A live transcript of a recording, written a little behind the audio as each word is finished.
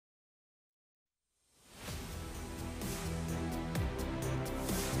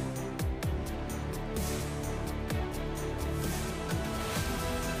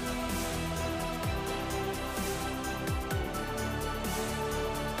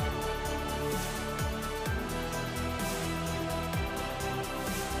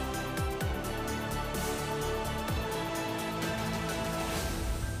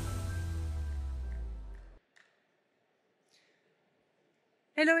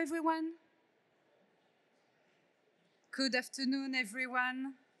Hello, everyone. Good afternoon,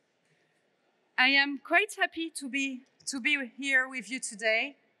 everyone. I am quite happy to be here with you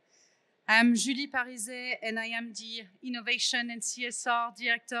today. I'm Julie PARISET, and I am the Innovation and CSR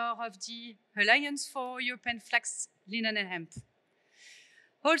Director of the Alliance for European Flax-Linen Hemp.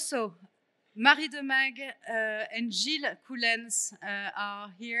 Also, Marie DEMAEGDT and Gilles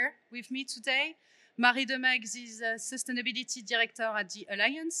are here with me today. Marie DEMAEGDT is a Sustainability Director at the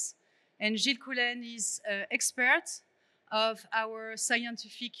Alliance, and Gilles is expert of our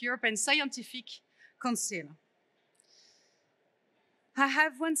European Scientific Council. I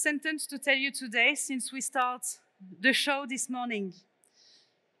have one sentence to tell you today since we start the show this morning.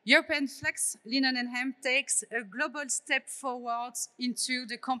 European Flax-Linen and Hemp takes a global step forward into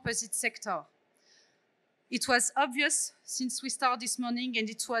the composite sector. It was obvious since we started this morning, and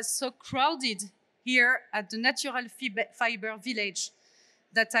it was so crowded here at the Natural Fiber Village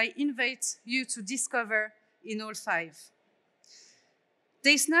that I invite you to discover in all five.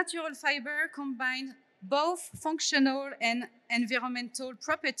 This natural fiber combines both functional and environmental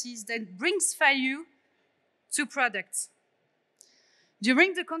properties that brings value to products.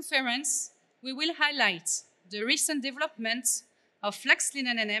 During the conference, we will highlight the recent development of flax,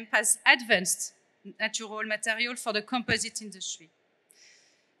 linen, and hemp as advanced natural material for the composite industry.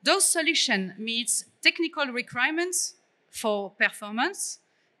 Those solutions meet technical requirements for performance,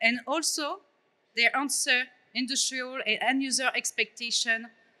 and also they answer industrial and end-user expectation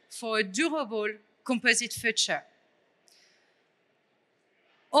for a durable composite future.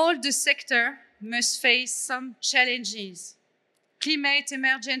 All the sector must face some challenges: climate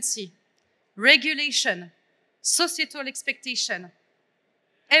emergency, regulation, societal expectation.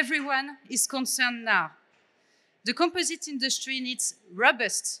 Everyone is concerned now. The composite industry needs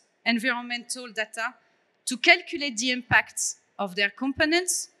robust environmental data to calculate the impact of their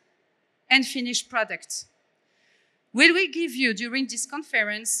components and finished products. We will give you, during this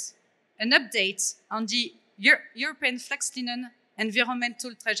conference, an update on the European Flax-Linen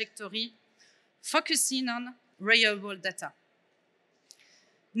environmental trajectory, focusing on reliable data.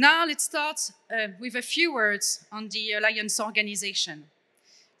 Now let's start with a few words on the Alliance organization.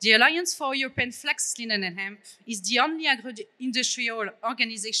 The Alliance for European Flax-Linen and Hemp is the only agro-industrial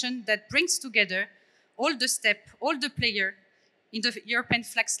organization that brings together all the players in the European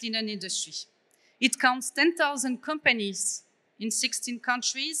flax-linen industry. It counts 10,000 companies in 16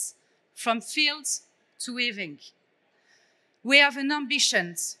 countries, from fields to weaving. We have an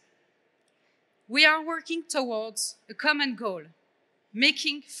ambition. We are working towards a common goal: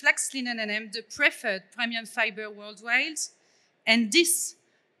 making flax, linen, and hemp the preferred premium fiber worldwide, and this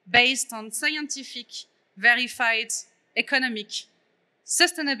based on scientific, verified, economic,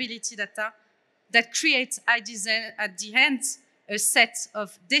 sustainability data that creates at the end a set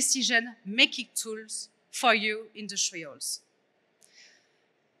of decision-making tools for you industrials.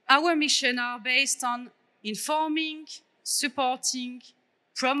 Our mission are based on informing, supporting,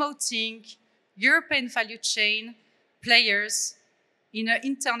 promoting European value chain players in an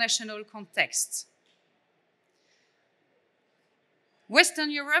international context.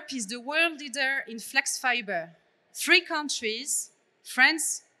 Western Europe is the world leader in flax fiber. 3 countries,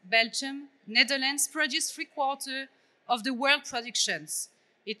 France, Belgium, Netherlands, produce 3/4 of the world productions.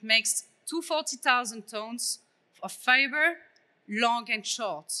 It makes 240,000 tons of fiber, long and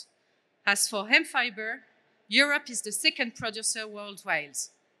short. As for hemp fiber, Europe is the 2nd producer worldwide.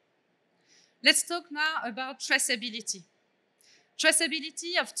 Let's talk now about traceability.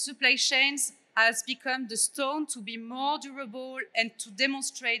 Traceability of supply chains has become the stone to be more durable and to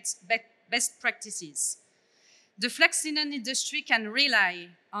demonstrate best practices. The flax linen industry can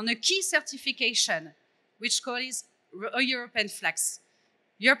rely on a key certification, which calls European Flax.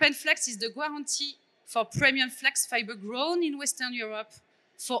 European Flax is the guarantee for premium flax fiber grown in Western Europe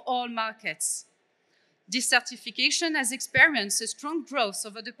for all markets. This certification has experienced a strong growth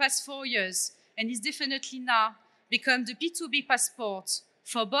over the past 4 years and is definitely now become the B2B passport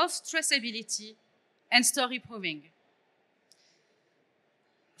for both traceability and story proving.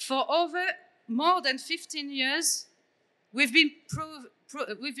 For over more than 15 years, we've been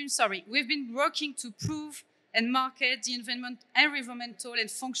working to prove and market the environmental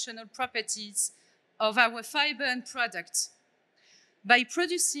and functional properties of our fiber and products. By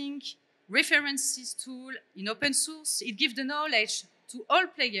producing references tool in open source, it gives the knowledge to all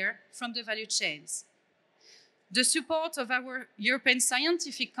players from the value chains. The support of our European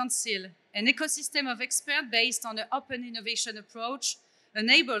Scientific Council, an ecosystem of experts based on an open innovation approach,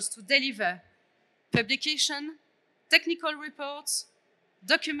 enables to deliver publication, technical reports,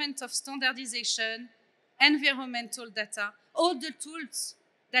 document of standardization, environmental data, all the tools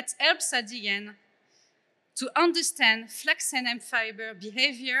that helps at the end to understand flax and hemp fiber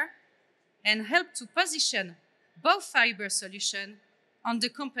behavior and help to position both fiber solutions on the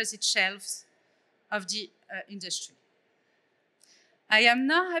composite shelves of the industry. I am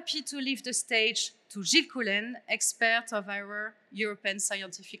now happy to leave the stage to Gilles KOOLEN, expert of our European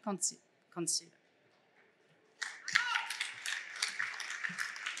Scientific Council.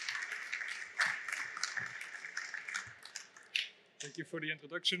 Thank you for the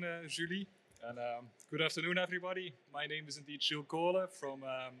introduction, Julie. And good afternoon, everybody. My name is indeed Gilles KOOLEN from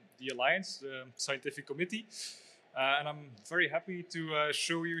the Alliance, the Scientific Committee. And I'm very happy to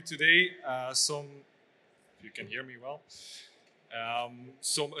show you today some, if you can hear me well,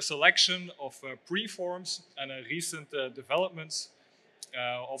 a selection of preforms and recent developments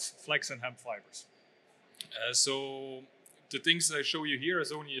of flax and hemp fibers. So the things I show you here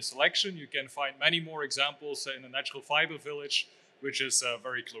is only a selection. You can find many more examples in the Natural Fiber Village, which is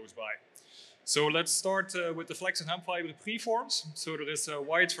very close by. So let's start with the flax and hemp fiber preforms. So there is a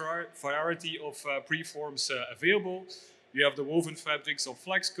wide variety of preforms available. You have the woven fabrics of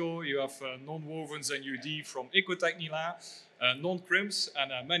Flaxco, you have non-wovens and UD from Ecotechnila, non-crimps,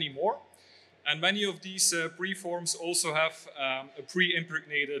 and many more. And many of these preforms also have a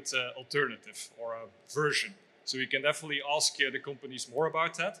pre-impregnated alternative or a version. So you can definitely ask the companies more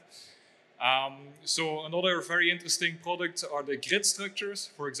about that. So another very interesting product are the grid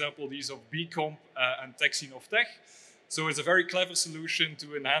structures. For example, these of B-Comp and Texinov-Tech. So it's a very clever solution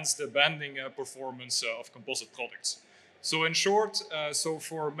to enhance the bending performance of composite products. So in short, so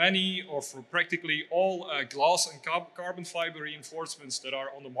for many or for practically all glass and carbon fiber reinforcements that are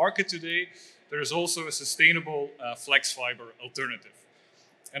on the market today, there is also a sustainable flex fiber alternative.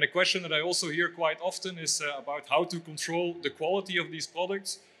 And a question that I also hear quite often is about how to control the quality of these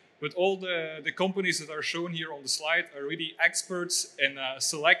products. But all the companies that are shown here on the slide are really experts in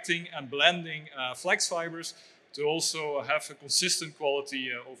selecting and blending flex fibers to also have a consistent quality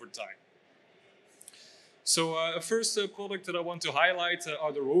over time. So a first product that I want to highlight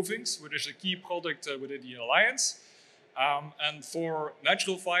are the rovings, which is a key product within the Alliance. And for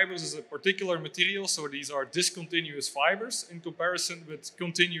natural fibers is a particular material, so these are discontinuous fibers in comparison with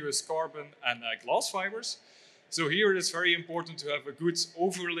continuous carbon and glass fibers. So here it is very important to have a good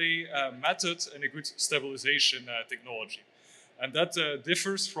overlay method and a good stabilization technology. And that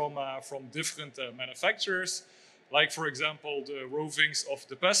differs from different manufacturers. Like, for example, the rovings of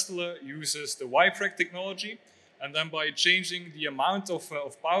the Pestele uses the Y-Prac technology. And then by changing the amount of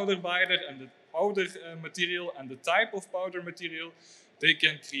powder binder and the powder material and the type of powder material, they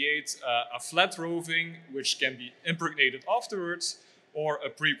can create a flat roving, which can be impregnated afterwards, or a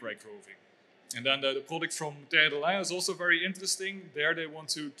pre-preg roving. And then the product from Terre de Lin is also very interesting. There they want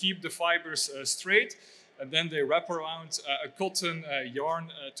to keep the fibers straight, and then they wrap around a cotton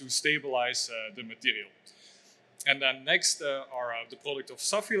yarn to stabilize the material. And then next are the product of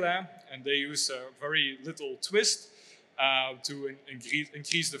Safilin, and they use very little twist to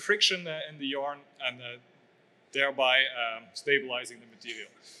increase the friction in the yarn and thereby stabilizing the material.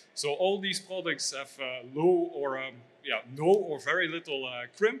 So all these products have low or no or very little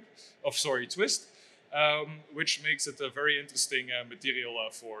twist, which makes it a very interesting material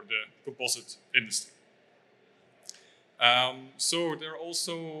for the composite industry. So there are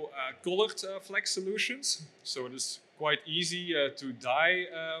also colored flex solutions. So it is quite easy to dye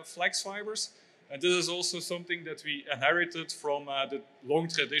flex fibers. And this is also something that we inherited from the long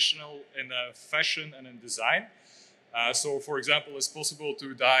traditional in fashion and in design. So, for example, it's possible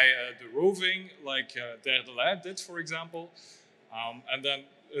to dye the roving like Terre de Lin did, for example. And then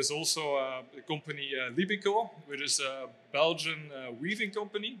there's also the company Libico, which is a Belgian weaving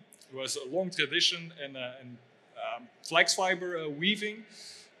company who has a long tradition in flax fiber weaving.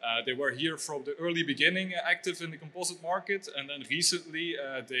 They were here from the early beginning active in the composite market, and then recently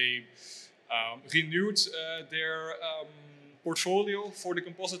they renewed their portfolio for the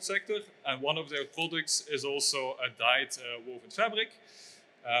composite sector, and one of their products is also a dyed woven fabric.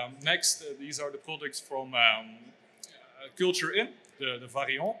 Next, these are the products from Culture In, the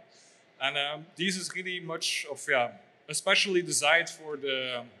Variant, and this is really much of, especially designed for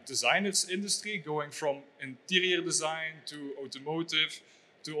the designers industry, going from interior design to automotive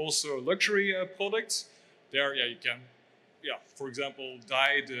to also luxury products. There, you can, for example,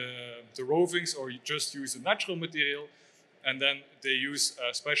 dye the rovings, or you just use a natural material. And then they use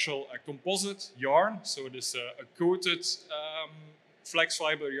a special composite yarn. So it is a coated flax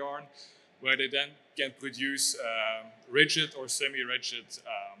fiber yarn, where they then can produce rigid or semi-rigid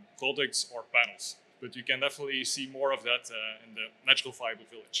products or panels. But you can definitely see more of that in the Natural Fiber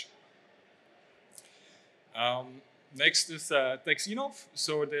Village. Next is Texinov.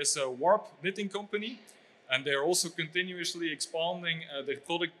 So there's a warp knitting company, and they're also continuously expanding their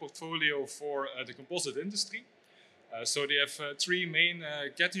product portfolio for the composite industry. So they have three main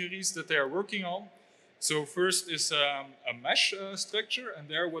categories that they are working on. So first is a mesh structure, and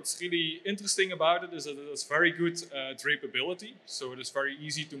there what's really interesting about it is that it has very good drapability. So it is very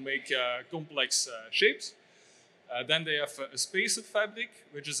easy to make complex shapes. Then they have a spacer fabric,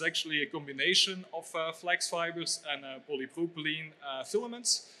 which is actually a combination of flax fibers and polypropylene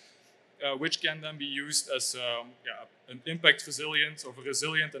filaments, which can then be used as an impact resilient or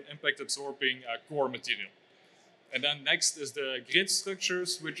resilient and impact absorbing core material. And then next is the grid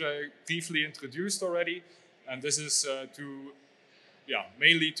structures, which I briefly introduced already. And this is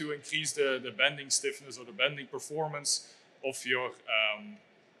mainly to increase the bending stiffness or the bending performance of your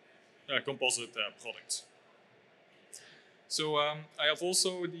composite products. So I have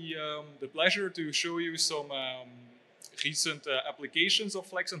also the pleasure to show you some recent applications of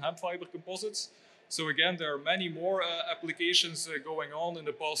flax and hemp fiber composites. So again, there are many more applications going on in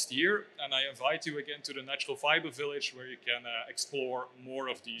the past year, and I invite you again to the Natural Fiber Village where you can explore more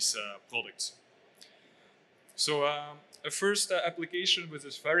of these products. So a first application which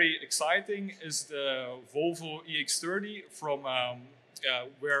is very exciting is the Volvo EX30 from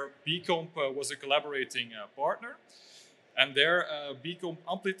where B-Comp was a collaborating partner. And there, B-Comp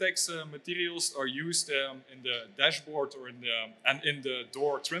Amplitex materials are used in the dashboard or in the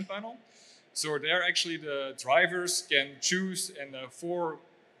door trim panel. So there, actually, the drivers can choose in four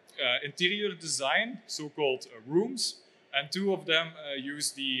interior design, so-called rooms, and two of them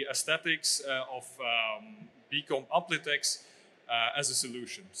use the aesthetics of B-Comp Amplitex as a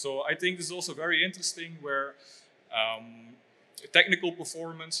solution. So I think this is also very interesting, where technical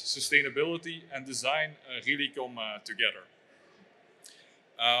performance, sustainability, and design really come together.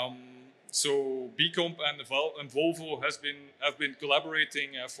 So B-Comp and Volvo have been collaborating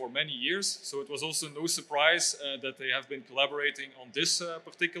for many years. So it was also no surprise that they have been collaborating on this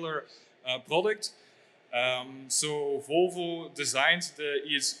particular product. So Volvo designed the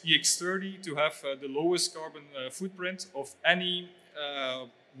EX30 to have the lowest carbon footprint of any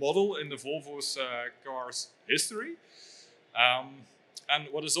model in the Volvo's car's history. And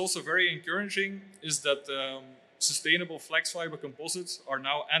what is also very encouraging is that sustainable flax fiber composites are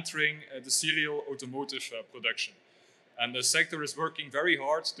now entering the serial automotive production. And the sector is working very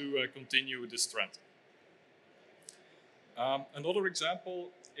hard to continue this trend. Another example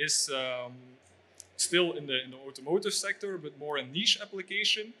is still in the automotive sector, but more a niche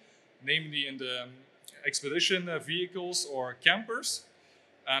application, namely in the expedition vehicles or campers.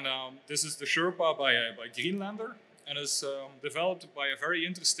 And this is the Sherpa by Greenlander, and is developed by a very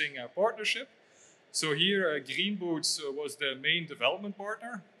interesting partnership. So here, Green Boats was the main development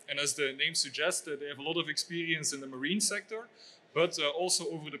partner, and as the name suggests, they have a lot of experience in the marine sector, but also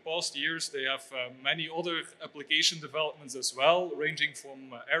over the past years, they have many other application developments as well, ranging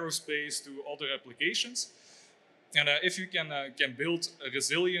from aerospace to other applications. And if you can build a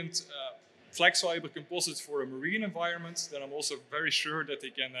resilient flax fiber composites for a marine environment, then I'm also very sure that they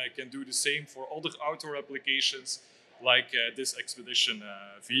can do the same for other outdoor applications, like this expedition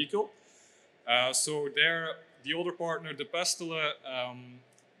vehicle. So there, the other partner, the Pestele,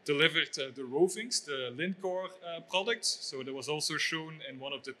 delivered the rovings, the Lincore products. So that was also shown in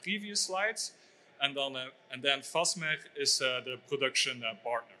one of the previous slides. And then Fasmer is the production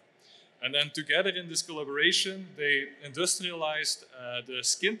partner. And then together in this collaboration, they industrialized the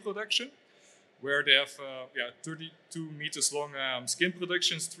skin production, where they have 32 meters long skin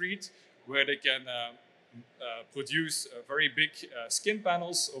production street, where they can produce very big skin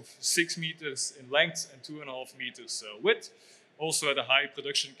panels of 6 meters in length and 2.5 meters width, also at a high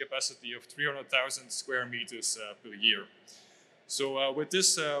production capacity of 300,000 square meters per year. So with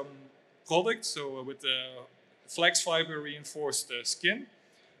this product, so with the flax fiber reinforced skin,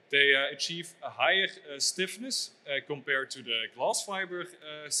 they achieve a higher stiffness compared to the glass fiber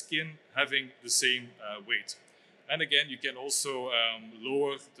skin having the same weight. And again, you can also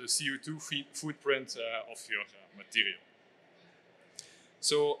lower the CO2 footprint of your material.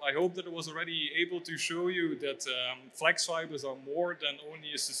 So I hope that I was already able to show you that flax fibers are more than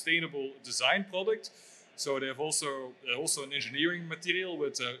only a sustainable design product. So they have also an engineering material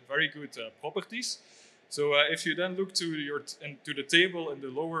with very good properties. So if you then look to the table in the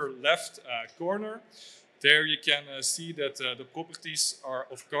lower left corner, there you can see that the properties are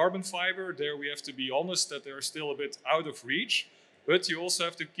of carbon fiber. There we have to be honest that they're still a bit out of reach. But you also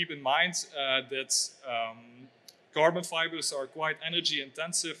have to keep in mind that carbon fibers are quite energy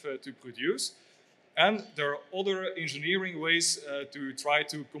intensive to produce. And there are other engineering ways to try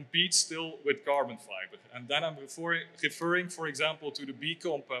to compete still with carbon fiber. And then I'm referring, for example, to the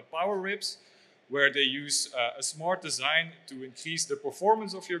B-Comp power ribs, where they use a smart design to increase the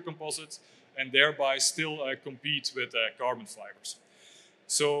performance of your composite and thereby still compete with carbon fibers.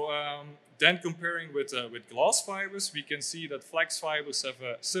 So then comparing with glass fibers, we can see that flax fibers have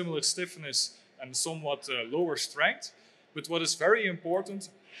a similar stiffness and somewhat lower strength. But what is very important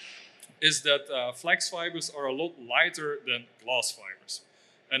is that flax fibers are a lot lighter than glass fibers.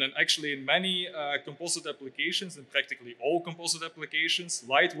 And then actually in many composite applications, in practically all composite applications,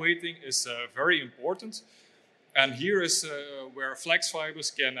 lightweighting is very important. And here is where flax fibers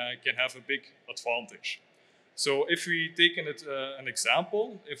can have a big advantage. So if we take an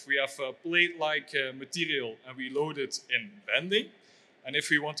example, if we have a plate-like material and we load it in bending, and if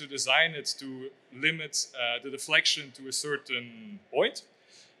we want to design it to limit the deflection to a certain point,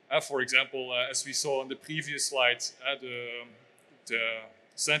 for example, as we saw on the previous slide, the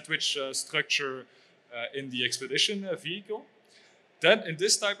sandwich structure in the expedition vehicle, then in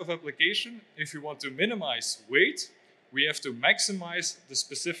this type of application, if you want to minimize weight, we have to maximize the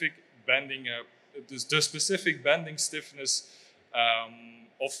specific bending, the specific bending stiffness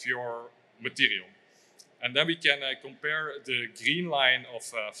of your material. And then we can compare the green line of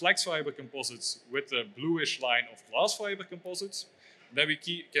flax fiber composites with the bluish line of glass fiber composites. Then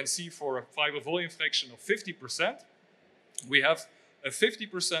we can see for a fiber volume fraction of 50%, we have a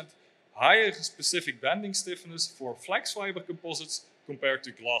 50% higher specific bending stiffness for flax fiber composites compared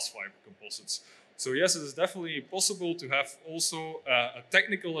to glass fiber composites. So yes, it is definitely possible to have also a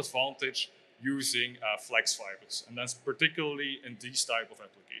technical advantage using flax fibers, and that's particularly in these type of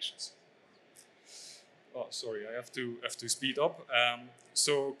applications. Oh, sorry, I have to speed up.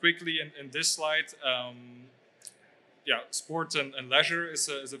 So quickly in this slide, yeah, sport and leisure is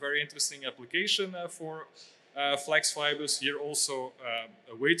a very interesting application for flax fibers. Here also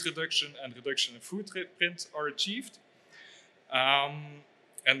a weight reduction and reduction in footprint are achieved.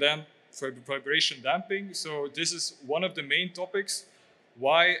 And then for vibration damping, so this is one of the main topics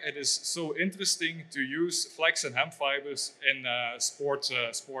why it is so interesting to use flax and hemp fibers in sport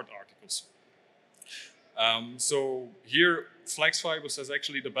articles. So here, flax fibers has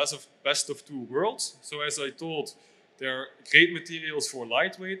actually the best of two worlds. So as I told, they're great materials for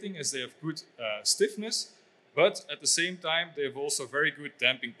lightweighting as they have good stiffness, but at the same time, they have also very good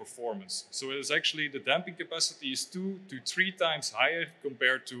damping performance. So it is actually the damping capacity is 2 to 3 times higher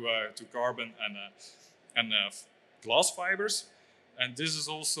compared to carbon and glass fibers. And this is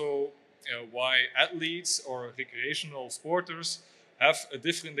also why athletes or recreational sporters have a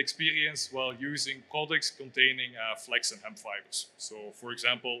different experience while using products containing flax and hemp fibers. So for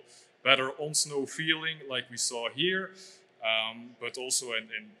example, better on-snow feeling like we saw here, but also in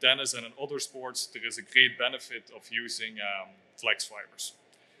tennis and in other sports, there is a great benefit of using flax fibers.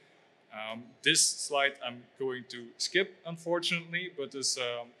 This slide I'm going to skip, unfortunately, but there's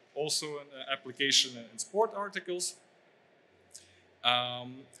also an application in sport articles.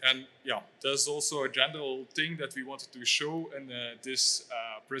 And yeah, there's also a general thing that we wanted to show in this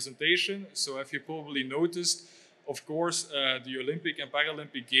presentation. So if you probably noticed, of course, the Olympic and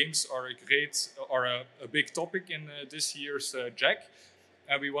Paralympic Games are a big topic in this year's JAC.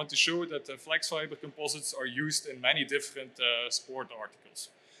 And we want to show that flax fiber composites are used in many different sport articles.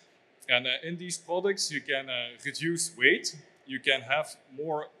 And in these products, you can reduce weight, you can have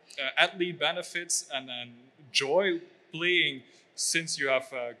more athlete benefits and joy playing since you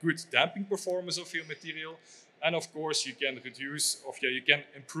have good damping performance of your material. And of course, you can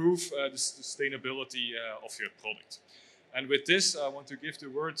improve the sustainability of your product. And with this, I want to give the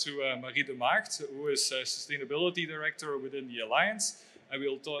word to Marie DEMAEGDT, who is Sustainability Director within the Alliance. And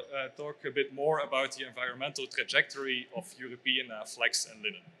we'll talk a bit more about the environmental trajectory of European flax and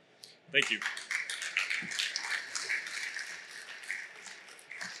linen. Thank you.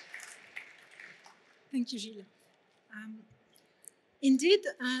 Thank you, Gilles. Indeed,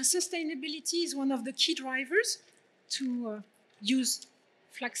 sustainability is one of the key drivers to use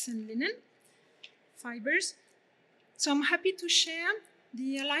flax and linen fibers. So I'm happy to share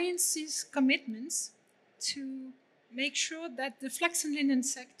the Alliance's commitments to make sure that the flax and linen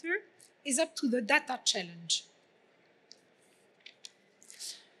sector is up to the data challenge.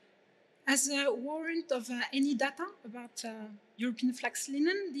 As a warrant of any data about European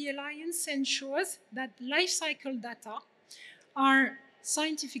flax-linen, the Alliance ensures that life cycle data are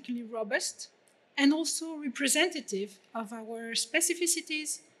scientifically robust and also representative of our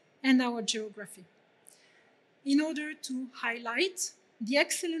specificities and our geography, in order to highlight the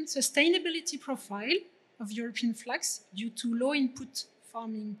excellent sustainability profile of European flax due to low input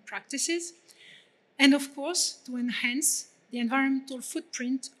farming practices, and of course, to enhance the environmental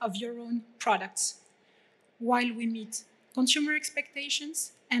footprint of your own products while we meet consumer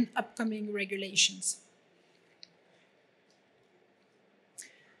expectations and upcoming regulations.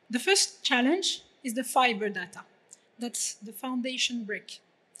 The first challenge is the fiber data. That's the foundation brick.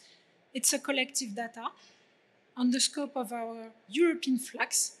 It's a collective data on the scope of our European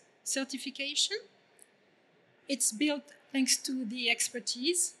Flax certification. It's built thanks to the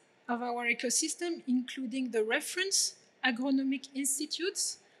expertise of our ecosystem, including the reference agronomic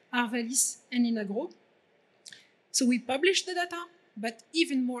institutes, Arvalis and Inagro. So we publish the data, but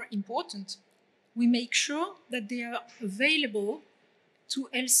even more important, we make sure that they are available to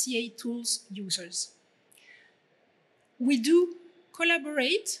LCA tools users. We do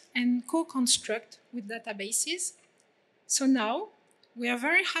collaborate and co-construct with databases. So now we are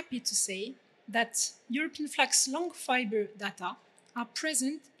very happy to say that European Flax long fiber data are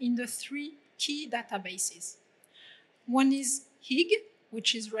present in the 3 key databases. One is HIG,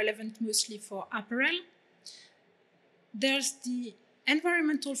 which is relevant mostly for apparel. There's the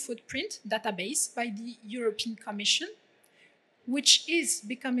environmental footprint database by the European Commission, which is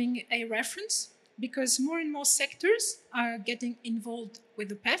becoming a reference because more and more sectors are getting involved with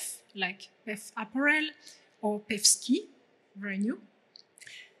the PEF, like PEF apparel or PEF ski, very new.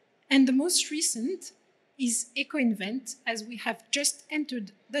 And the most recent is EcoInvent, as we have just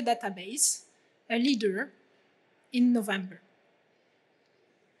entered the database, a leader, in November.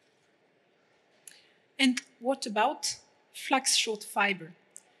 And what about flax short fiber?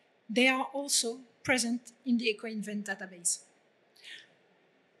 They are also present in the EcoInvent database.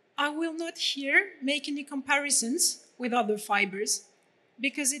 I will not here make any comparisons with other fibers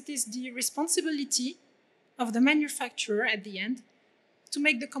because it is the responsibility of the manufacturer at the end to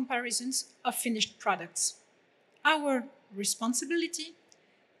make the comparisons of finished products. Our responsibility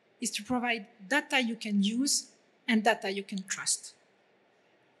is to provide data you can use and data you can trust.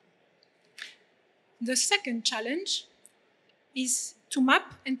 The second challenge is to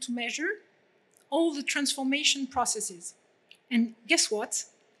map and to measure all the transformation processes. And guess what?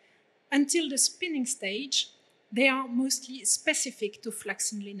 Until the spinning stage, they are mostly specific to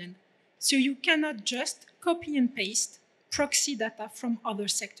flax and linen. So you cannot just copy and paste proxy data from other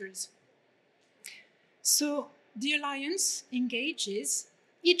sectors. So the Alliance engages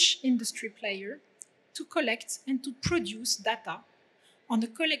each industry player to collect and to produce data on a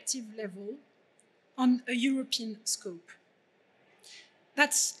collective level on a European scope.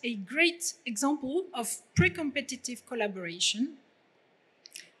 That's a great example of pre-competitive collaboration.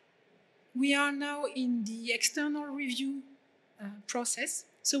 We are now in the external review process,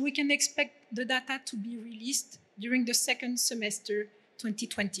 so we can expect the data to be released during the second semester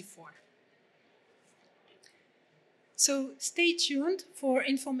 2024. So stay tuned for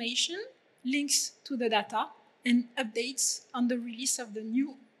information, links to the data, and updates on the release of the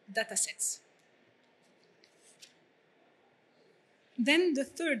new datasets. Then the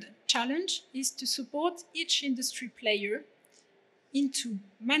third challenge is to support each industry player into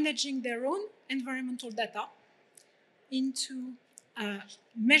managing their own environmental data, into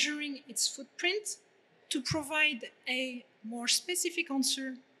measuring its footprint, to provide a more specific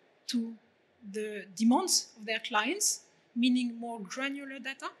answer to the demands of their clients, meaning more granular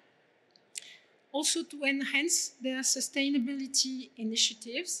data, also to enhance their sustainability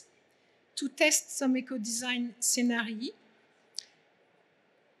initiatives, to test some eco-design scenarios,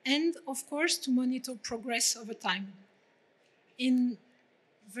 and of course to monitor progress over time. In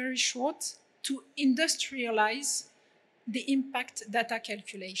very short, to industrialize the impact data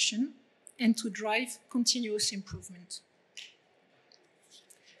calculation and to drive continuous improvement.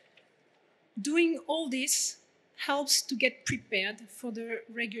 Doing all this helps to get prepared for the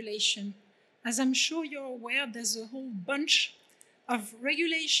regulation. As I'm sure you're aware, there's a whole bunch of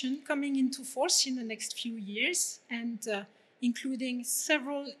regulation coming into force in the next few years, and including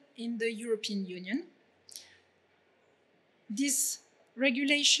several in the European Union. These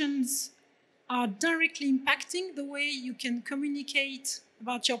regulations are directly impacting the way you can communicate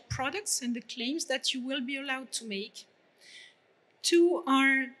about your products and the claims that you will be allowed to make. 2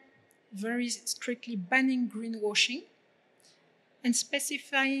 are very strictly banning greenwashing and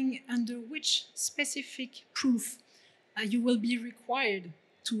specifying under which specific proof you will be required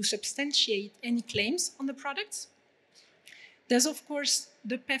to substantiate any claims on the products. There's, of course,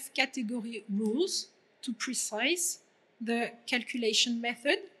 the PEF category rules to precise the calculation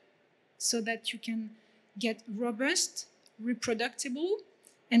method so that you can get robust, reproducible,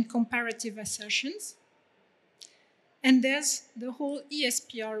 and comparative assertions. And there's the whole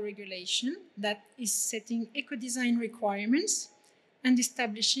ESPR regulation that is setting eco-design requirements and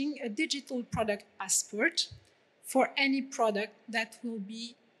establishing a digital product passport for any product that will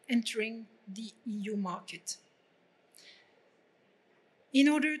be entering the EU market. In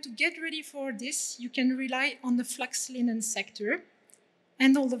order to get ready for this, you can rely on the flax linen sector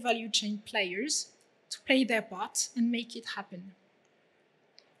and all the value chain players to play their part and make it happen.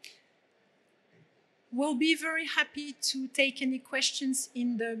 We'll be very happy to take any questions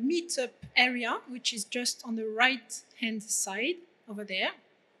in the meetup area, which is just on the right-hand side over there.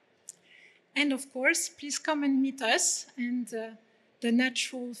 And of course, please come and meet us and the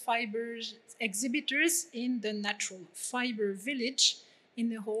natural fibers exhibitors in the Natural Fiber Village in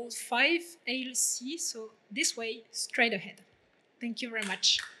the hall 5 ALC, so this way, straight ahead. Thank you very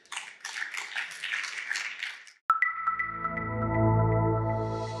much.